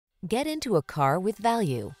Get into a car with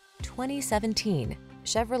value. 2017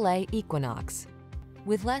 Chevrolet Equinox.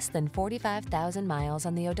 With less than 45,000 miles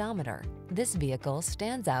on the odometer, this vehicle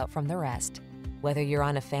stands out from the rest. Whether you're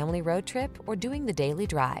on a family road trip or doing the daily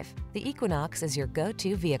drive, the Equinox is your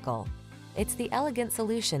go-to vehicle. It's the elegant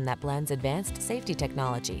solution that blends advanced safety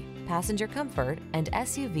technology, passenger comfort, and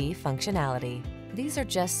SUV functionality. These are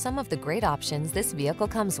just some of the great options this vehicle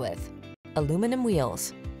comes with: aluminum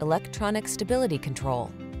wheels, electronic stability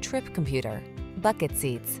control, trip computer, bucket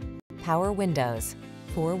seats, power windows,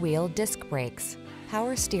 four-wheel disc brakes,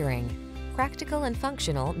 power steering. Practical and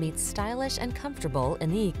functional meets stylish and comfortable in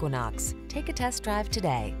the Equinox. Take a test drive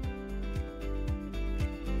today.